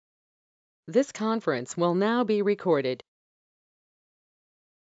This conference will now be recorded.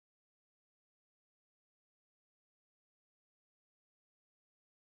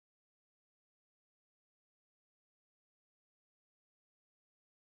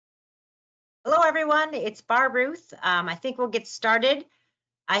 Hello, everyone. It's Barb Ruth. I think we'll get started.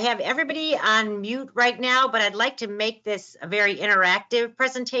 I have everybody on mute right now, but I'd like to make this a very interactive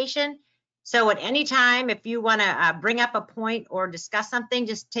presentation. So at any time, if you want to bring up a point or discuss something,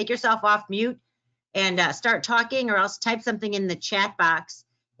 just take yourself off mute and start talking, or else type something in the chat box.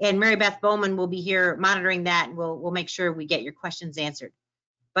 And Mary Beth Bowman will be here monitoring that, and we'll make sure we get your questions answered.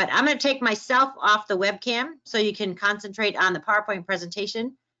 But I'm going to take myself off the webcam so you can concentrate on the PowerPoint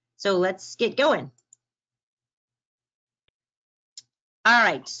presentation. So let's get going. All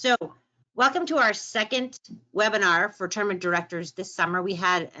right, so welcome to our second webinar for tournament directors this summer. We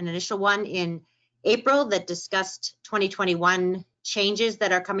had an initial one in April that discussed 2021 changes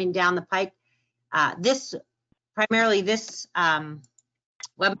that are coming down the pike. This webinar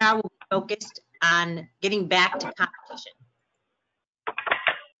will be focused on getting back to competition.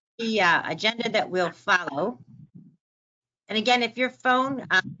 The agenda that we'll follow. And again, if your phone,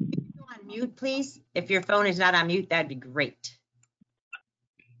 on mute, please. If your phone is not on mute, that'd be great.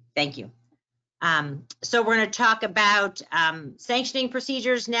 Thank you. So we're going to talk about sanctioning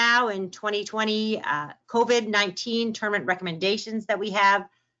procedures now in 2020, COVID-19 tournament recommendations that we have,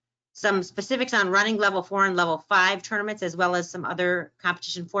 some specifics on running level 4 and level 5 tournaments, as well as some other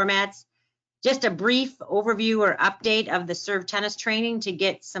competition formats. Just a brief overview or update of the serve tennis training to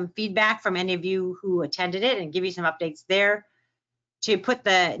get some feedback from any of you who attended it and give you some updates there. To put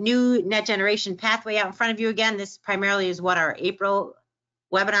the new net generation pathway out in front of you again, this primarily is what our April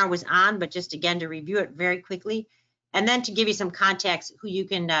webinar was on, but just again to review it very quickly, and then to give you some context who you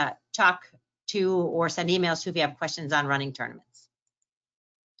can talk to or send emails to if you have questions on running tournaments.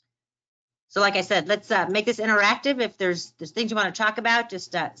 So like I said, let's make this interactive. If there's things you want to talk about,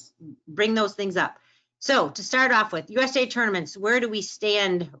 just bring those things up. So to start off with, USTA tournaments, where do we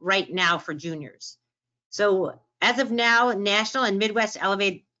stand right now for juniors? So as of now, national and Midwest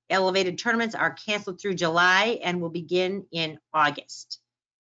elevated tournaments are canceled through July and will begin in August.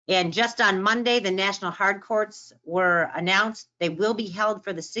 And just on Monday, the national hard courts were announced. They will be held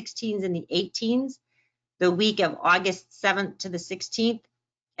for the 16s and the 18s, the week of August 7th to the 16th.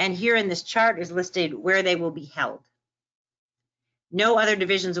 And here in this chart is listed where they will be held. No other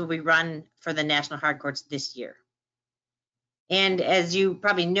divisions will be run for the national hard courts this year. And as you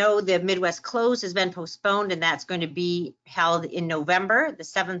probably know, the Midwest Close has been postponed, and that's going to be held in November, the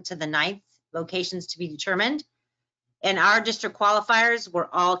 7th to the 9th, locations to be determined. And our district qualifiers were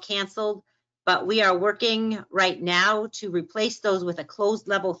all canceled, but we are working right now to replace those with a closed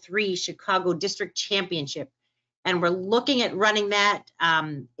level 3 Chicago District Championship. And we're looking at running that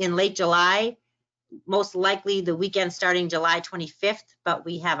in late July, most likely the weekend starting July 25th, but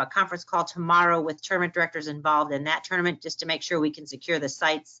we have a conference call tomorrow with tournament directors involved in that tournament just to make sure we can secure the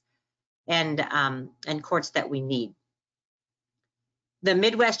sites and courts that we need. The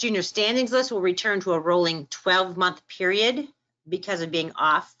Midwest Junior Standings List will return to a rolling 12-month period because of being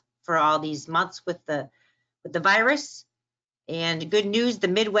off for all these months with the virus. And good news, the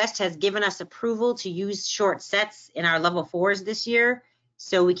Midwest has given us approval to use short sets in our level 4s this year,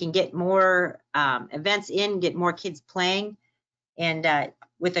 so we can get more events in, get more kids playing, and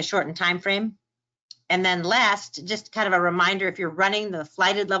with a shortened time frame. And then last, just kind of a reminder, if you're running the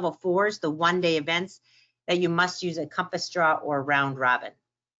flighted level 4s, the one-day events, that you must use a compass draw or round robin.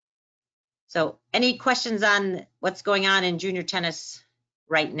 So any questions on what's going on in junior tennis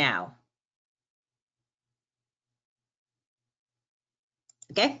right now?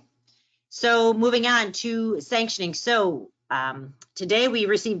 Okay, so moving on to sanctioning. So today we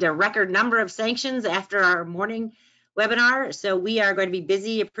received a record number of sanctions after our morning webinar. So we are going to be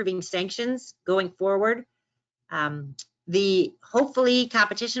busy approving sanctions going forward. Hopefully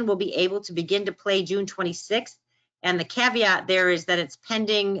competition will be able to begin to play June 26th. And the caveat there is that it's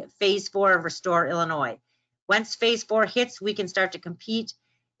pending phase 4 of Restore Illinois. Once phase 4 hits, we can start to compete.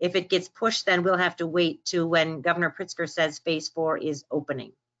 If it gets pushed, then we'll have to wait to when Governor Pritzker says phase 4 is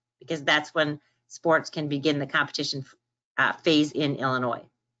opening, because that's when sports can begin the competition phase in Illinois.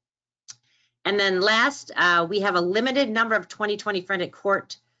 And then last, we have a limited number of 2020 friend at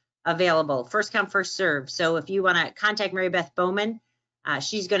court available. First come, first serve. So if you want to contact Mary Beth Bowman,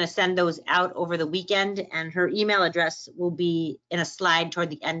 she's going to send those out over the weekend, and her email address will be in a slide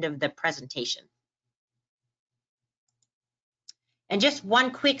toward the end of the presentation. And just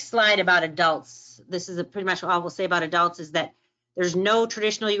one quick slide about adults. This is pretty much all we'll say about adults, is that there's no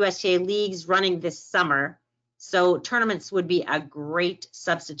traditional USTA leagues running this summer. So tournaments would be a great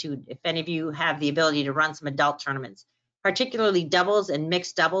substitute if any of you have the ability to run some adult tournaments. Particularly doubles and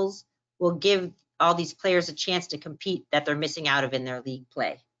mixed doubles will give all these players a chance to compete that they're missing out of in their league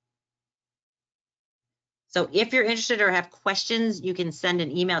play. So if you're interested or have questions, you can send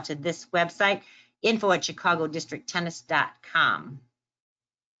an email to this website, info@chicagodistricttennis.com.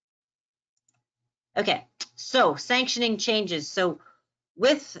 Okay, so sanctioning changes. So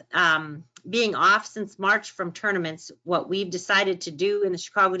with being off since March from tournaments, what we've decided to do in the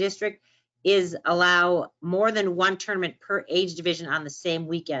Chicago district is allow more than one tournament per age division on the same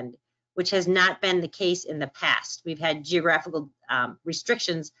weekend, which has not been the case in the past. We've had geographical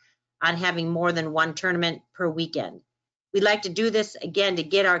restrictions on having more than one tournament per weekend. We'd like to do this again to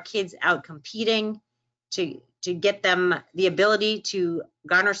get our kids out competing, to get them the ability to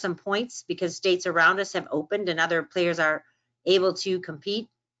garner some points because states around us have opened and other players are able to compete.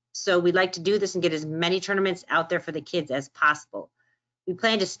 So we'd like to do this and get as many tournaments out there for the kids as possible. We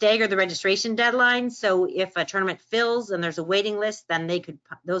plan to stagger the registration deadline. So if a tournament fills and there's a waiting list, then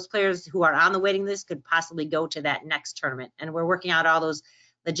those players who are on the waiting list could possibly go to that next tournament. And we're working out all those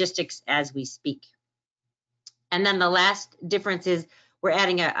logistics as we speak. And then the last difference is we're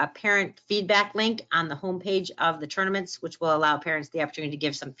adding a parent feedback link on the homepage of the tournaments, which will allow parents the opportunity to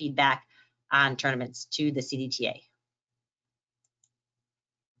give some feedback on tournaments to the CDTA.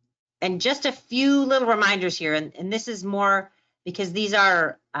 And just a few little reminders here, and this is more because these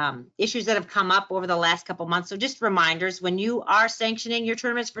are issues that have come up over the last couple months. So just reminders, when you are sanctioning your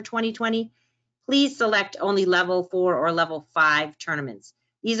tournaments for 2020, please select only level 4 or level 5 tournaments.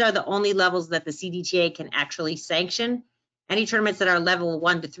 These are the only levels that the CDTA can actually sanction. Any tournaments that are level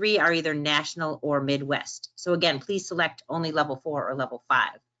 1 to 3 are either national or Midwest. So again, please select only level 4 or level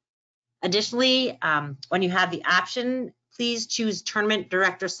 5. Additionally, when you have the option, please choose tournament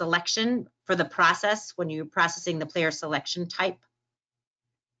director selection for the process when you're processing the player selection type.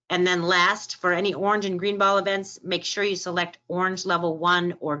 And then last, for any orange and green ball events, make sure you select orange level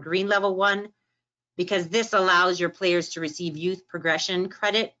 1 or green level 1, because this allows your players to receive youth progression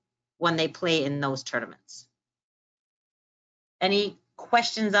credit when they play in those tournaments. Any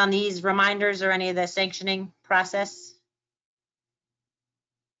questions on these reminders or any of the sanctioning process?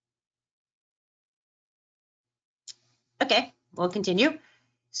 Okay, we'll continue.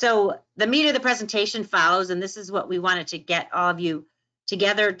 So the meat of the presentation follows, and this is what we wanted to get all of you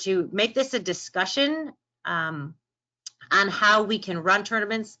together to make this a discussion on how we can run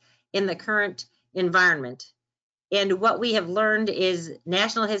tournaments in the current environment. And what we have learned is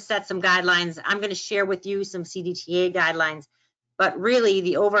National has set some guidelines. I'm going to share with you some CDTA guidelines, but really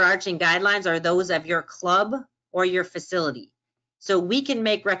the overarching guidelines are those of your club or your facility. So we can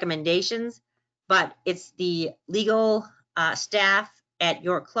make recommendations, but it's the legal staff at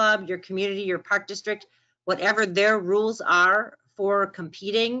your club, your community, your park district, whatever their rules are for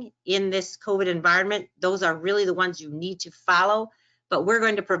competing in this COVID environment, those are really the ones you need to follow. But we're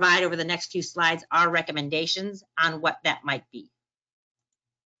going to provide over the next few slides our recommendations on what that might be.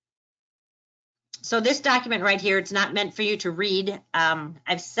 So this document right here, it's not meant for you to read.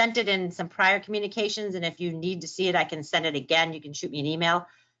 I've sent it in some prior communications, and if you need to see it, I can send it again. You can shoot me an email.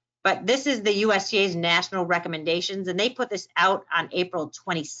 But this is the USTA's national recommendations, and they put this out on April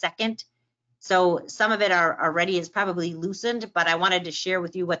 22nd. So some of it already is probably loosened, but I wanted to share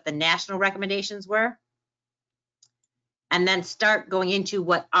with you what the national recommendations were, and then start going into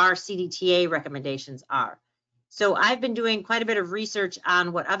what our CDTA recommendations are. So I've been doing quite a bit of research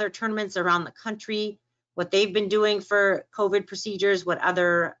on what other tournaments around the country, what they've been doing for COVID procedures, what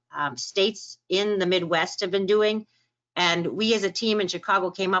other states in the Midwest have been doing. And we as a team in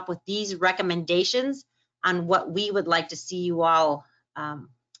Chicago came up with these recommendations on what we would like to see you all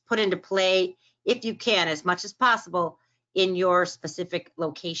put into play, if you can, as much as possible in your specific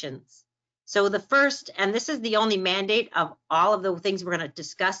locations. So the first, and this is the only mandate of all of the things we're going to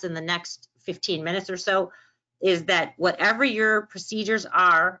discuss in the next 15 minutes or so, is that whatever your procedures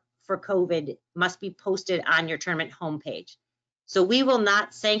are for COVID must be posted on your tournament homepage. So we will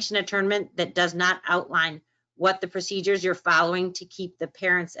not sanction a tournament that does not outline what the procedures you're following to keep the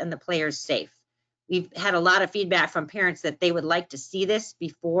parents and the players safe. We've had a lot of feedback from parents that they would like to see this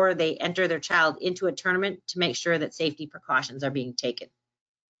before they enter their child into a tournament to make sure that safety precautions are being taken.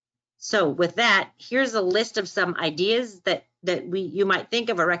 So with that, here's a list of some ideas that you might think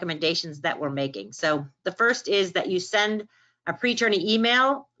of, or recommendations that we're making. So the first is that you send a pre-tourney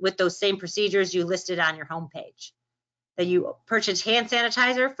email with those same procedures you listed on your homepage. That you purchase hand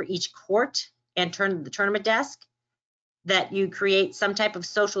sanitizer for each court and turn the tournament desk. That you create some type of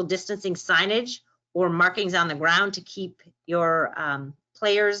social distancing signage or markings on the ground to keep your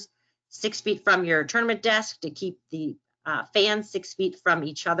players 6 feet from your tournament desk to keep the fans 6 feet from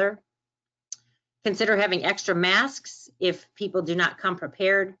each other. Consider having extra masks if people do not come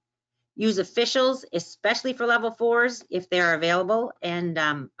prepared. Use officials, especially for level 4s, if they're available. And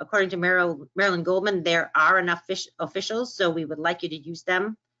according to Marilyn Goldman, there are enough officials, so we would like you to use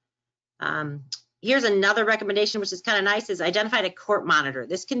them. Here's another recommendation, which is kind of nice, is identify a court monitor.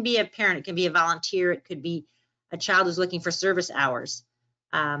 This can be a parent, it can be a volunteer, it could be a child who's looking for service hours.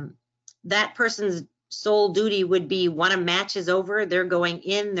 That person's sole duty would be when a match is over, they're going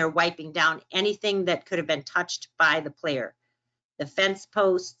in, they're wiping down anything that could have been touched by the player. The fence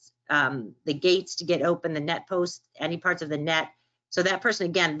posts, the gates to get open, the net posts, any parts of the net. So that person,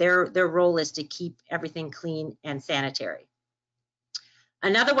 again, their role is to keep everything clean and sanitary.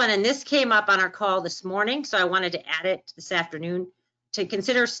 Another one, and this came up on our call this morning, so I wanted to add it this afternoon, to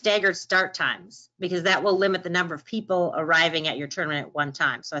consider staggered start times, because that will limit the number of people arriving at your tournament at one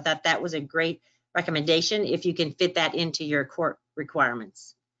time. So I thought that was a great recommendation if you can fit that into your court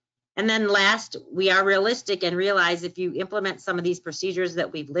requirements. And then last, we are realistic and realize if you implement some of these procedures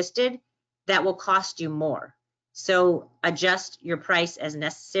that we've listed, that will cost you more. So adjust your price as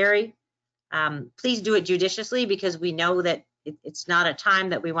necessary. Please do it judiciously, because we know that it's not a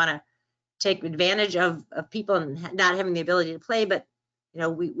time that we want to take advantage of people and not having the ability to play, but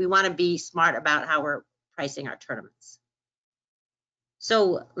we want to be smart about how we're pricing our tournaments.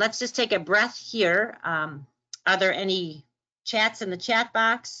 So let's just take a breath here. Are there any chats in the chat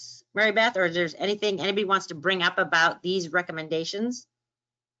box, Mary Beth, or is there anything anybody wants to bring up about these recommendations?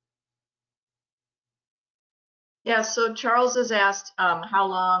 Yeah, so Charles has asked how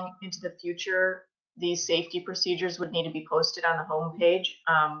long into the future these safety procedures would need to be posted on the homepage,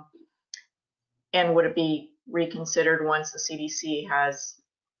 and would it be reconsidered once the CDC has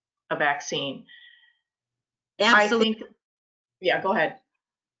a vaccine? Absolutely. I think, yeah, go ahead.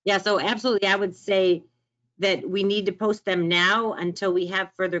 Yeah, so absolutely, I would say that we need to post them now until we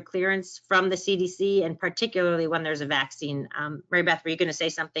have further clearance from the CDC, and particularly when there's a vaccine. Mary Beth, were you going to say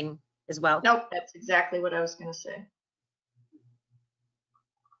something as well? Nope, that's exactly what I was going to say.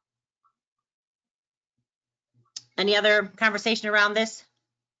 Any other conversation around this?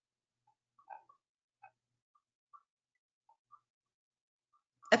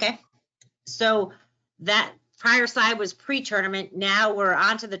 Okay, so that prior slide was pre-tournament. Now we're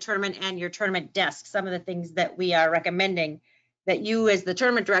on to the tournament and your tournament desk. Some of the things that we are recommending: that you as the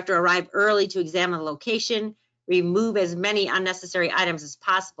tournament director arrive early to examine the location, remove as many unnecessary items as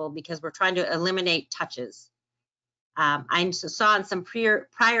possible, because we're trying to eliminate touches. I saw in some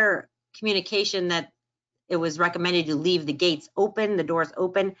prior communication that it was recommended to leave the gates open, the doors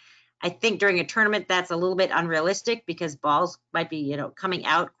open. I think during a tournament that's a little bit unrealistic, because balls might be coming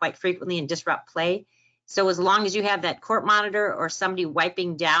out quite frequently and disrupt play. So as long as you have that court monitor or somebody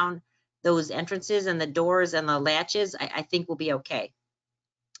wiping down those entrances and the doors and the latches, I think we'll be okay.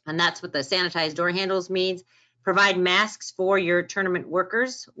 And that's what the sanitized door handles means. Provide masks for your tournament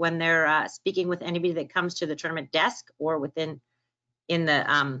workers when they're speaking with anybody that comes to the tournament desk or in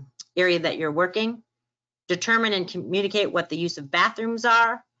the area that you're working. Determine and communicate what the use of bathrooms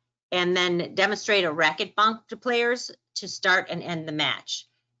are, and then demonstrate a racket bump to players to start and end the match.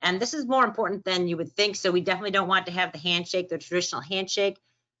 And this is more important than you would think, so we definitely don't want to have the handshake, the traditional handshake,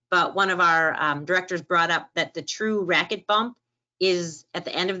 but one of our directors brought up that the true racket bump is at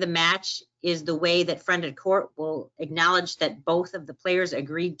the end of the match, is the way that friended court will acknowledge that both of the players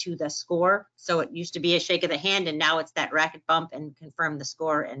agreed to the score. So it used to be a shake of the hand, and now it's that racket bump and confirm the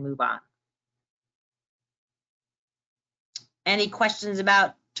score and move on. Any questions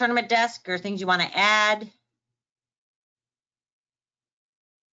about tournament desk or things you want to add?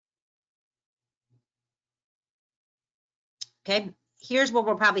 Okay, here's where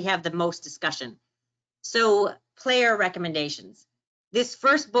we'll probably have the most discussion. So player recommendations. This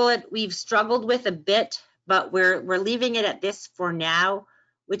first bullet we've struggled with a bit, but we're leaving it at this for now,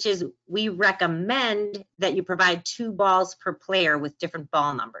 which is we recommend that you provide 2 balls per player with different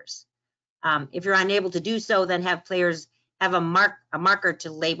ball numbers. If you're unable to do so, then have players have a marker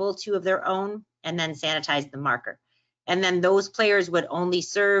to label 2 of their own, and then sanitize the marker. And then those players would only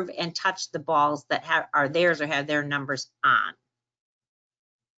serve and touch the balls that are theirs or have their numbers on.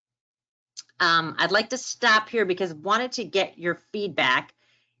 I'd like to stop here because I wanted to get your feedback.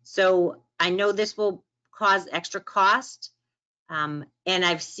 So I know this will cause extra cost. And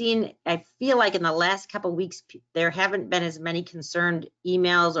I feel like in the last couple of weeks, there haven't been as many concerned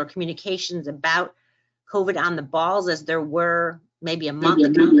emails or communications about COVID on the balls as there were maybe a month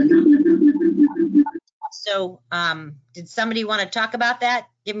ago. So did somebody want to talk about that?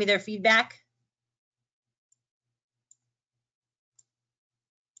 Give me their feedback.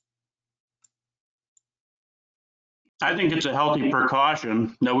 I think it's a healthy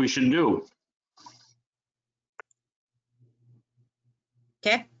precaution that we should do.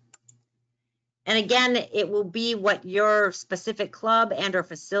 Okay. And again, it will be what your specific club and or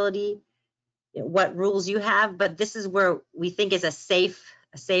facility, what rules you have, but this is where we think is a safe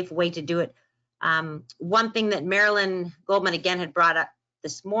way to do it. One thing that Marilyn Goldman again had brought up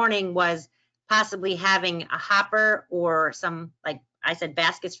this morning was possibly having a hopper or some, like I said,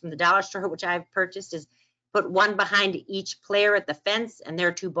 baskets from the dollar store, which I've purchased, is put one behind each player at the fence, and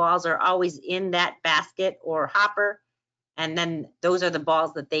their 2 balls are always in that basket or hopper. And then those are the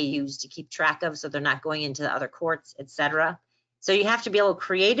balls that they use to keep track of, so they're not going into the other courts, etc. So you have to be a little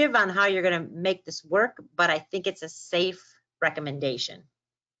creative on how you're going to make this work, but I think it's a safe recommendation.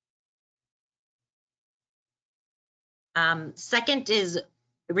 Second is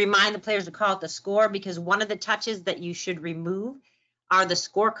remind the players to call out the score, because one of the touches that you should remove are the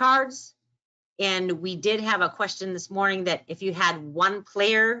scorecards. And we did have a question this morning that if you had one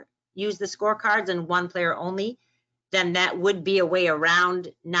player use the scorecards and one player only, then that would be a way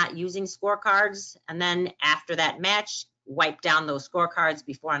around not using scorecards. And then after that match, wipe down those scorecards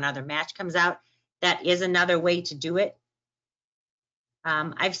before another match comes out. That is another way to do it.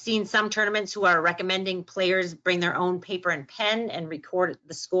 I've seen some tournaments who are recommending players bring their own paper and pen and record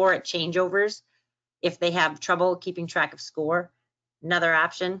the score at changeovers if they have trouble keeping track of score. Another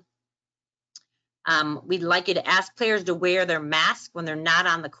option. We'd like you to ask players to wear their mask when they're not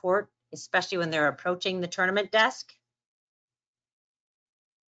on the court, especially when they're approaching the tournament desk.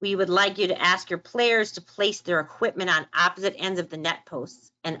 We would like you to ask your players to place their equipment on opposite ends of the net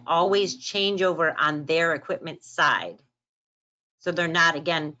posts and always change over on their equipment side. So they're not,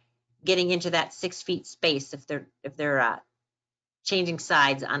 again, getting into that 6 feet space if they're changing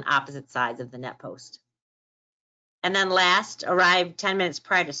sides on opposite sides of the net post. And then last, arrive 10 minutes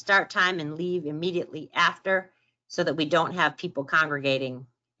prior to start time and leave immediately after, so that we don't have people congregating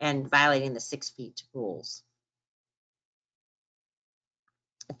and violating the 6 feet rules.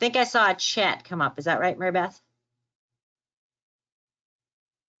 I think I saw a chat come up. Is that right, Mary Beth?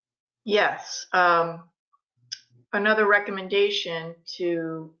 Yes. Another recommendation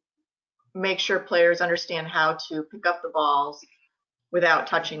to make sure players understand how to pick up the balls without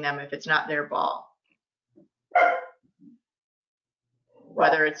touching them if it's not their ball.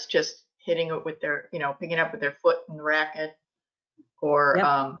 Whether it's just hitting it with their, picking up with their foot in the racket, or,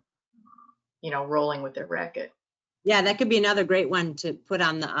 Yep. Rolling with their racket. Yeah, that could be another great one to put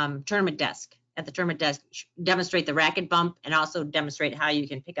on the tournament desk. At the tournament desk, demonstrate the racket bump and also demonstrate how you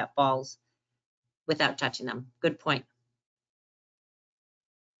can pick up balls without touching them. Good point.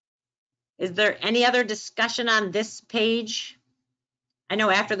 Is there any other discussion on this page? I know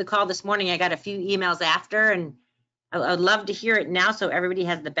after the call this morning, I got a few emails after, and I would love to hear it now so everybody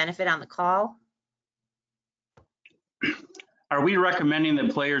has the benefit on the call. Are we recommending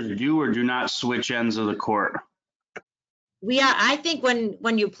that players do or do not switch ends of the court? We are. I think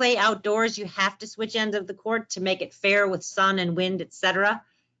when you play outdoors, you have to switch ends of the court to make it fair with sun and wind, etc.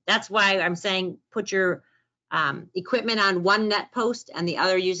 That's why I'm saying put your equipment on one net post and the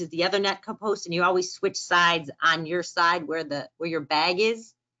other uses the other net post, and you always switch sides on your side where your bag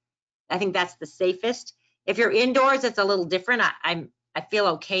is. I think that's the safest. If you're indoors, it's a little different. I feel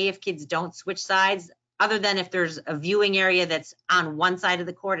okay if kids don't switch sides, other than if there's a viewing area that's on one side of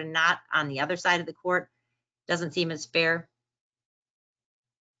the court and not on the other side of the court. Doesn't seem as fair.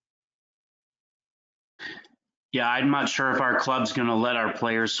 Yeah, I'm not sure if our club's going to let our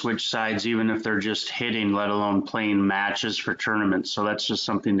players switch sides, even if they're just hitting, let alone playing matches for tournaments. So that's just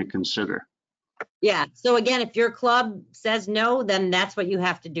something to consider. Yeah. So again, if your club says no, then that's what you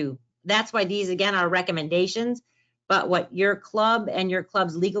have to do. That's why these, again, are recommendations. But what your club and your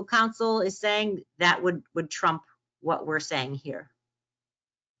club's legal counsel is saying, that would trump what we're saying here.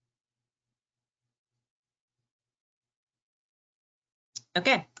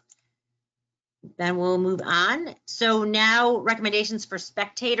 Okay. Then we'll move on. So now recommendations for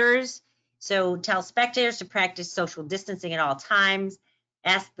spectators. So tell spectators to practice social distancing at all times.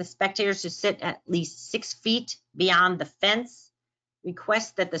 Ask the spectators to sit at least 6 feet beyond the fence.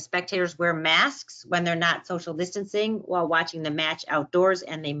 Request that the spectators wear masks when they're not social distancing while watching the match outdoors,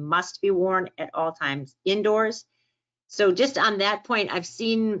 and they must be worn at all times indoors. So just on that point, I've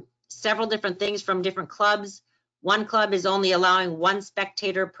seen several different things from different clubs. One club is only allowing 1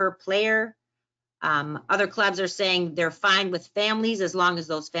 spectator per player. Other clubs are saying they're fine with families as long as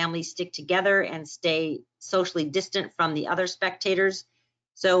those families stick together and stay socially distant from the other spectators.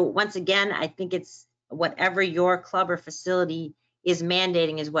 So once again, I think it's whatever your club or facility is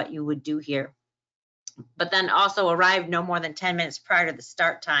mandating is what you would do here. But then also arrive no more than 10 minutes prior to the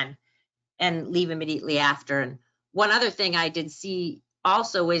start time and leave immediately after. And One other thing I did see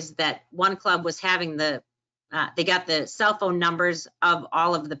also is that one club was having they got the cell phone numbers of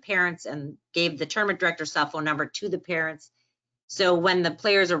all of the parents and gave the tournament director's cell phone number to the parents. So when the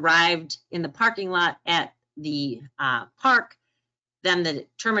players arrived in the parking lot at the park, then the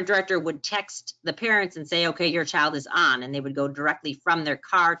tournament director would text the parents and say, okay, your child is on, and they would go directly from their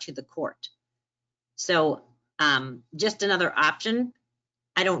car to the court. So just another option.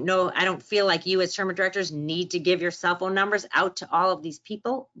 I don't feel like you as tournament directors need to give your cell phone numbers out to all of these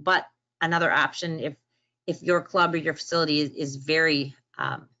people, but another option if your club or your facility is very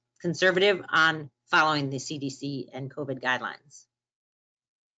conservative on following the CDC and COVID guidelines.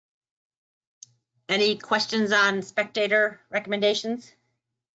 Any questions on spectator recommendations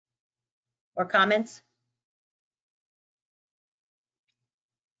or comments?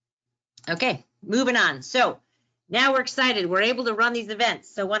 Okay, moving on. So now we're excited. We're able to run these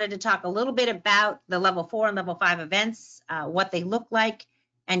events. So wanted to talk a little bit about the level 4 and level 5 events, what they look like,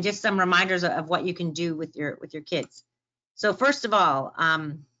 and just some reminders of what you can do with your kids. So first of all,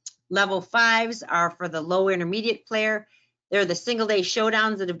 level 5s are for the low intermediate player. They're the single day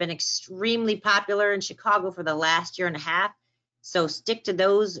showdowns that have been extremely popular in Chicago for the last year and a half. So stick to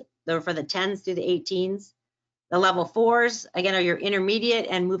those. They're for the 10s through the 18s. The level 4s, again, are your intermediate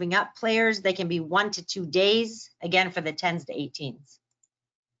and moving up players. They can be 1 to 2 days, again, for the 10s to 18s.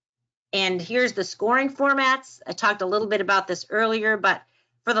 And here's the scoring formats. I talked a little bit about this earlier, but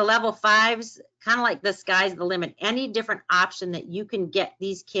for the level 5s, kind of like the sky's the limit. Any different option that you can get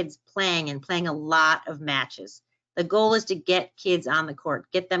these kids playing and playing a lot of matches. The goal is to get kids on the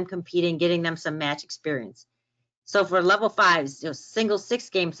court, get them competing, getting them some match experience. So for level 5s, single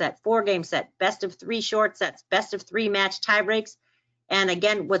 6-game set, 4-game set, best of 3 short sets, best of 3 match tie breaks. And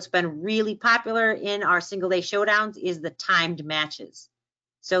again, what's been really popular in our single day showdowns is the timed matches.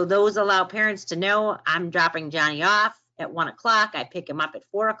 So those allow parents to know, I'm dropping Johnny off at 1 o'clock, I pick him up at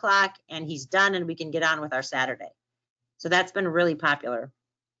 4 o'clock, and he's done, and we can get on with our Saturday. So that's been really popular.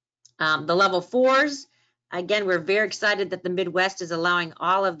 The level 4s, again, we're very excited that the Midwest is allowing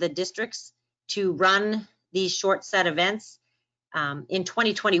all of the districts to run these short set events. In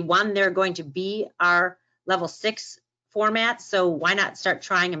 2021, they're going to be our level 6 format. So why not start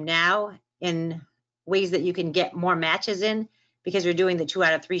trying them now in ways that you can get more matches in, because you're doing the 2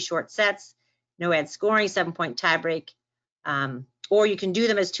 out of 3 short sets, no ad scoring, 7-point tiebreak, or you can do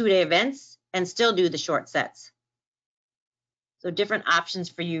them as 2-day events and still do the short sets. So different options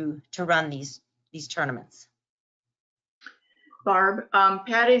for you to run these tournaments. Barb,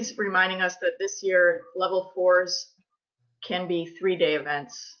 Patty's reminding us that this year level 4s can be 3-day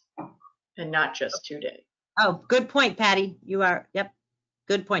events and not just 2-day. Oh, good point, Patty. You are, yep,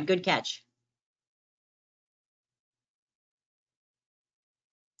 good point, good catch.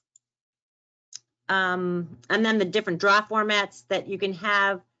 And then the different draw formats that you can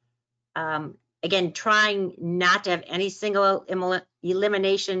have. Again, trying not to have any single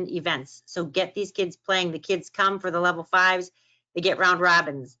elimination events. So get these kids playing. The kids come for the level 5s. They get round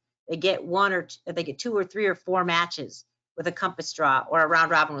robins. They get 2 or 3 or 4 matches with a compass draw or a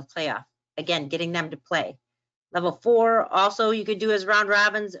round robin with playoff. Again, getting them to play. Level 4 also you could do as round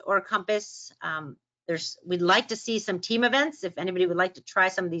robins or compass. We'd like to see some team events. If anybody would like to try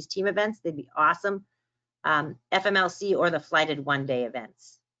some of these team events, they'd be awesome. FMLC or the flighted 1-day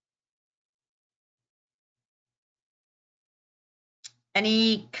events.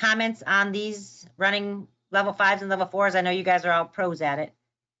 Any comments on these running level 5s and level 4s? I know you guys are all pros at it,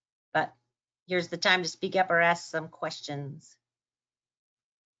 but here's the time to speak up or ask some questions.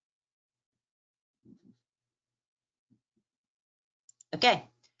 Okay,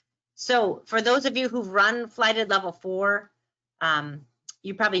 so for those of you who've run flighted level 4,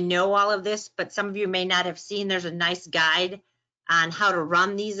 you probably know all of this, but some of you may not have seen. There's a nice guide on how to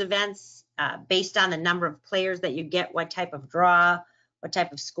run these events based on the number of players that you get, what type of draw, what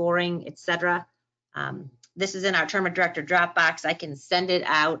type of scoring, etc. This is in our tournament director Dropbox. I can send it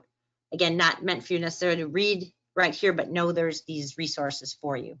out. Again, not meant for you necessarily to read right here, but know there's these resources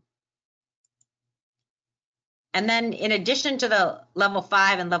for you. And then in addition to the level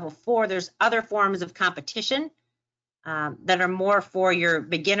 5 and level 4, there's other forms of competition that are more for your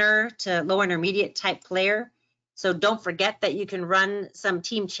beginner to low intermediate type player. So don't forget that you can run some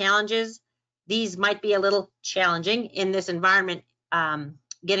team challenges. These might be a little challenging in this environment.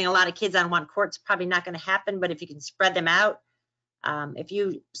 Getting a lot of kids on one court is probably not going to happen, but if you can spread them out, if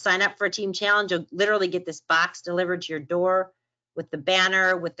you sign up for a team challenge, you'll literally get this box delivered to your door with the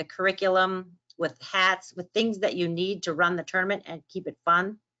banner, with the curriculum, with hats, with things that you need to run the tournament and keep it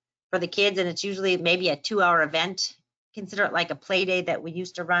fun for the kids. And it's usually maybe a 2-hour event. Consider it like a play day that we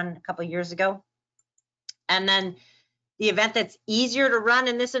used to run a couple of years ago. And then the event that's easier to run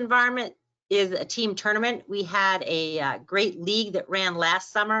in this environment is a team tournament. We had a great league that ran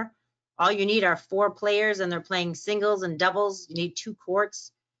last summer. All you need are 4 players, and they're playing singles and doubles. You need 2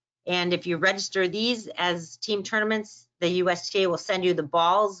 courts. And if you register these as team tournaments, the USTA will send you the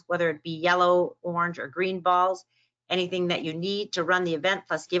balls, whether it be yellow, orange, or green balls, anything that you need to run the event,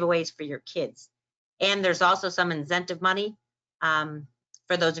 plus giveaways for your kids. And there's also some incentive money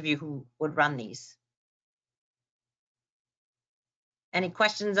for those of you who would run these. Any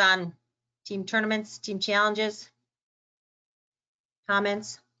questions on team tournaments, team challenges,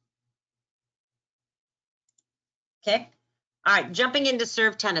 comments? Okay. All right, jumping into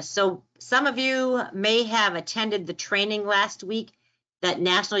serve tennis. So some of you may have attended the training last week that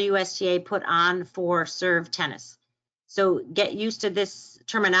National USTA put on for serve tennis. So get used to this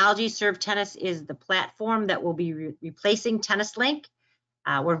terminology. Serve tennis is the platform that will be replacing Tennis Link.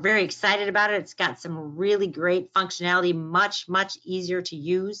 We're very excited about it. It's got some really great functionality, much easier to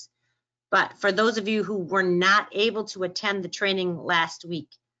use. But for those of you who were not able to attend the training last week,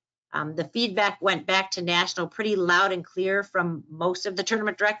 the feedback went back to National pretty loud and clear from most of the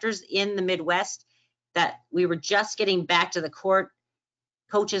tournament directors in the Midwest that we were just getting back to the court.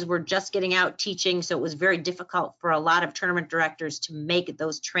 Coaches were just getting out teaching, so it was very difficult for a lot of tournament directors to make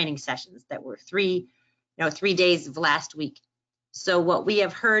those training sessions that were 3 days of last week. So what we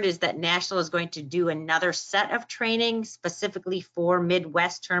have heard is that National is going to do another set of training specifically for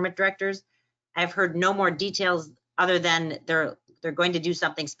Midwest tournament directors. I've heard no more details other than they're going to do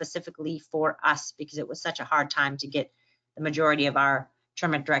something specifically for us because it was such a hard time to get the majority of our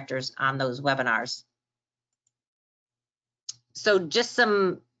tournament directors on those webinars. So just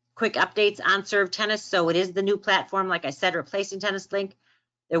some quick updates on serve tennis. So it is the new platform, like I said, replacing Tennis Link.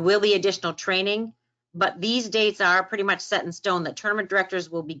 There will be additional training, but these dates are pretty much set in stone. The tournament directors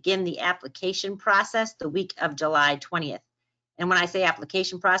will begin the application process the week of July 20th. And when I say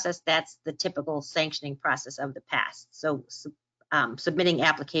application process, that's the typical sanctioning process of the past. So submitting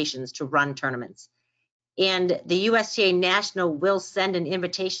applications to run tournaments. And the USTA National will send an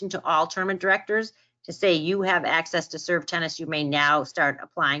invitation to all tournament directors to say you have access to serve tennis. You may now start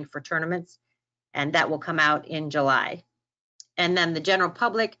applying for tournaments, and that will come out in July. And then the general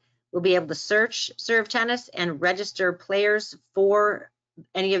public will be able to search serve tennis and register players for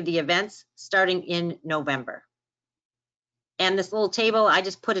any of the events starting in November. And this little table, I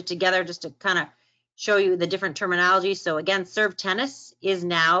just put it together just to kind of show you the different terminology. So again, serve tennis is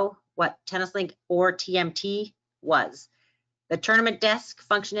now what Tennis Link or TMT was. The tournament desk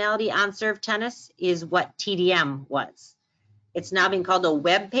functionality on serve tennis is what TDM was. It's now being called a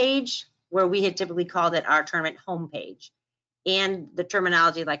web page, where we had typically called it our tournament homepage. And the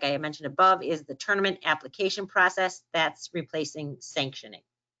terminology, like I mentioned above, is the tournament application process that's replacing sanctioning.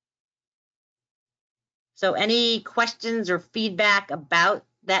 So any questions or feedback about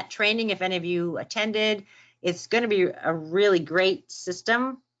that training, if any of you attended? It's going to be a really great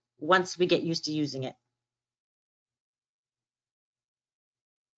system once we get used to using it.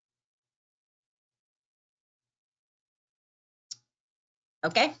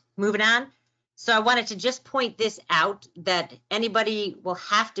 Okay, moving on. So I wanted to just point this out that anybody will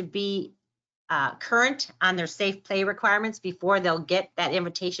have to be current on their safe play requirements before they'll get that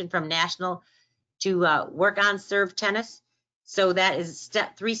invitation from National to work on serve tennis. So that is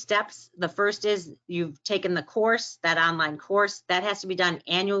 3 steps. The first is you've taken the course, that online course, that has to be done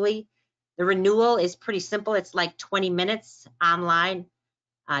annually. The renewal is pretty simple. It's like 20 minutes online.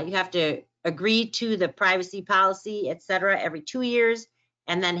 You have to agree to the privacy policy, etc., every 2 years,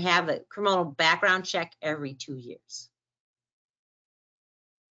 and then have a criminal background check every 2 years.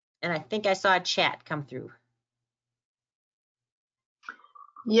 And I think I saw a chat come through.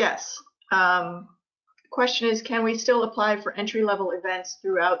 Yes. Question is, can we still apply for entry-level events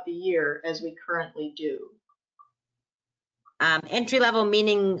throughout the year as we currently do? Entry level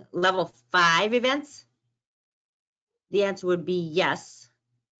meaning level 5 events? The answer would be yes.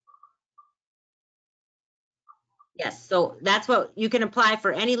 Yes, so that's what you can apply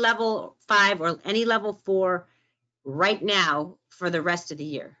for, any level 5 or any level 4 right now for the rest of the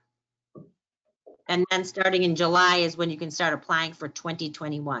year. And then starting in July is when you can start applying for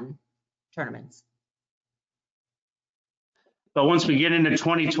 2021 tournaments. But once we get into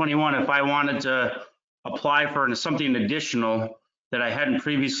 2021, if I wanted to apply for something additional that I hadn't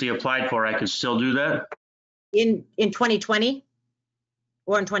previously applied for, I could still do that? In 2020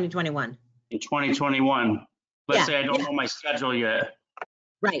 or in 2021? In 2021. Let's say I don't know my schedule yet.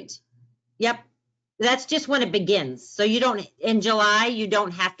 Right. Yep. That's just when it begins. So you don't, in July, you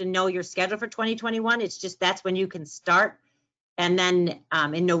don't have to know your schedule for 2021. It's just that's when you can start. And then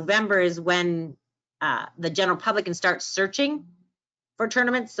in November is when the general public can start searching for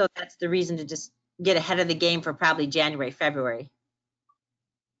tournaments. So that's the reason to just get ahead of the game for probably January, February.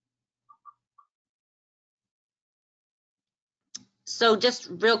 So just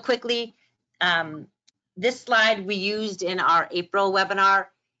real quickly, this slide we used in our April webinar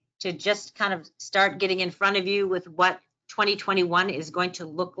to just kind of start getting in front of you with what 2021 is going to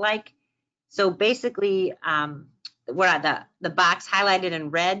look like. So basically, where the box highlighted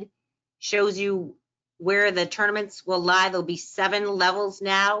in red shows you where the tournaments will lie. There'll be 7 levels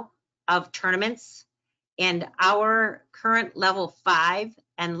now of tournaments, and our current level 5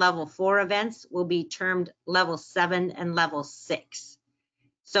 and level 4 events will be termed level 7 and level 6.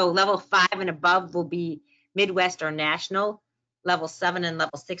 So level 5 and above will be Midwest or national. Level 7 and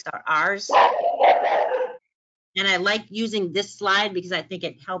level 6 are ours. And I like using this slide because I think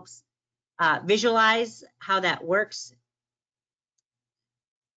it helps visualize how that works.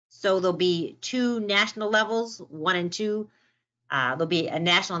 So there'll be 2 national levels, 1 and 2. There'll be a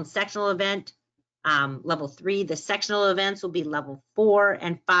national and sectional event, level 3. The sectional events will be level 4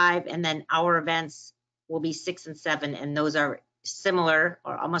 and 5, and then our events will be 6 and 7, and those are similar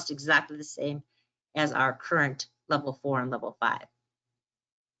or almost exactly the same as our current level 4 and level 5.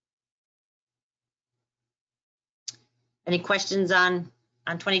 Any questions on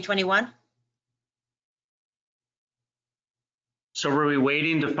 2021? So were we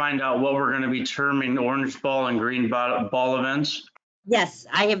waiting to find out what we're going to be terming orange ball and green ball events? Yes,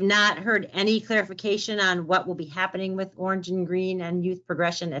 I have not heard any clarification on what will be happening with orange and green and youth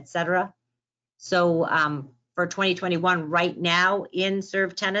progression, et cetera. So for 2021, right now in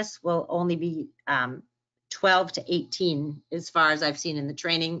serve tennis will only be 12 to 18 as far as I've seen in the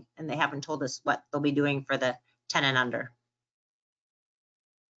training, and they haven't told us what they'll be doing for the 10 and under.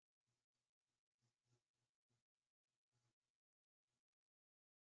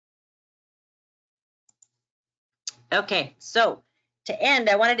 Okay, so to end,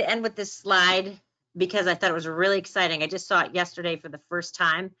 I wanted to end with this slide because I thought it was really exciting. I just saw it yesterday for the first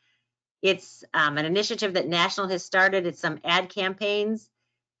time. It's an initiative that National has started. It's some ad campaigns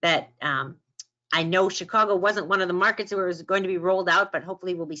that I know Chicago wasn't one of the markets where it was going to be rolled out, but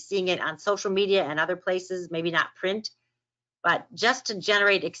hopefully we'll be seeing it on social media and other places, maybe not print, but just to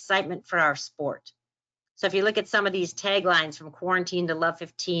generate excitement for our sport. So if you look at some of these taglines, from quarantine to love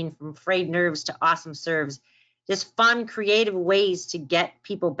 15, from frayed nerves to awesome serves, just fun, creative ways to get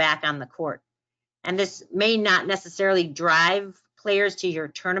people back on the court. And this may not necessarily drive players to your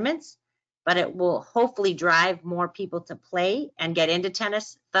tournaments, but it will hopefully drive more people to play and get into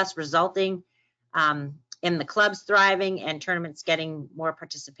tennis, thus resulting in the clubs thriving and tournaments getting more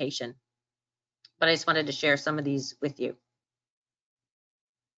participation. But I just wanted to share some of these with you.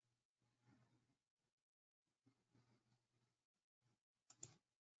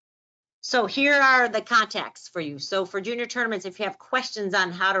 So here are the contacts for you. So for junior tournaments, if you have questions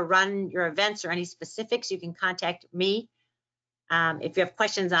on how to run your events or any specifics, you can contact me. If you have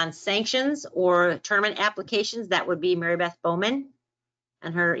questions on sanctions or tournament applications, that would be Mary Beth Bowman,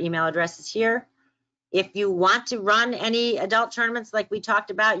 and her email address is here. If you want to run any adult tournaments like we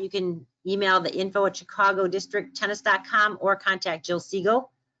talked about, you can email the info@chicago.districttennis.com or contact Jill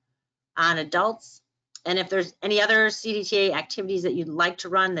Siegel on adults. And if there's any other CDTA activities that you'd like to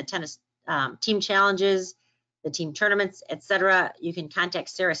run, the tennis team challenges, the team tournaments, etc., you can contact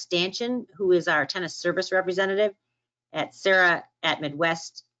Sarah Stanchion, who is our tennis service representative, at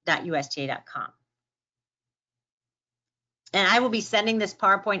sarah@midwest.usta.com. And I will be sending this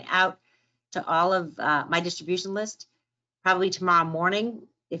PowerPoint out to all of my distribution list probably tomorrow morning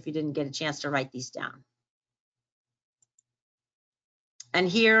if you didn't get a chance to write these down. And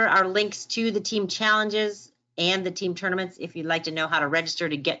here are links to the team challenges and the team tournaments if you'd like to know how to register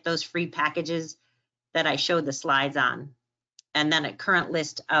to get those free packages that I showed the slides on, and then a current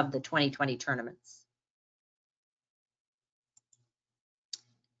list of the 2020 tournaments.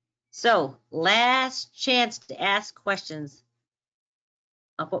 So last chance to ask questions.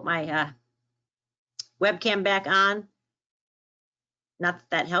 I'll put my webcam back on. Not that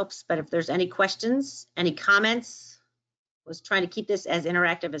that helps, but if there's any questions, any comments, I was trying to keep this as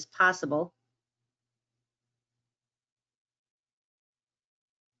interactive as possible.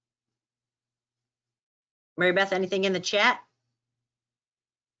 Mary Beth, anything in the chat?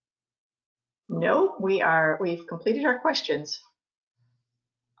 No, we've completed our questions.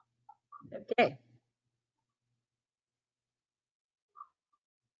 Okay.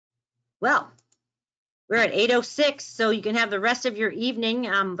 Well, we're at 8:06, so you can have the rest of your evening.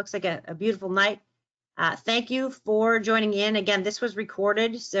 Looks like a beautiful night. Thank you for joining in. Again, this was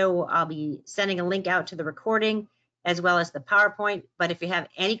recorded, so I'll be sending a link out to the recording as well as the PowerPoint. But if you have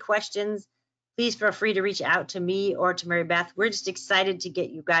any questions, please feel free to reach out to me or to Mary Beth. We're just excited to get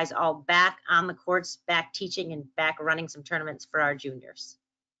you guys all back on the courts, back teaching and back running some tournaments for our juniors.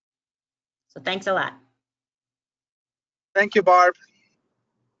 So thanks a lot. Thank you, Barb.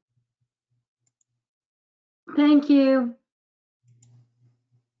 Thank you.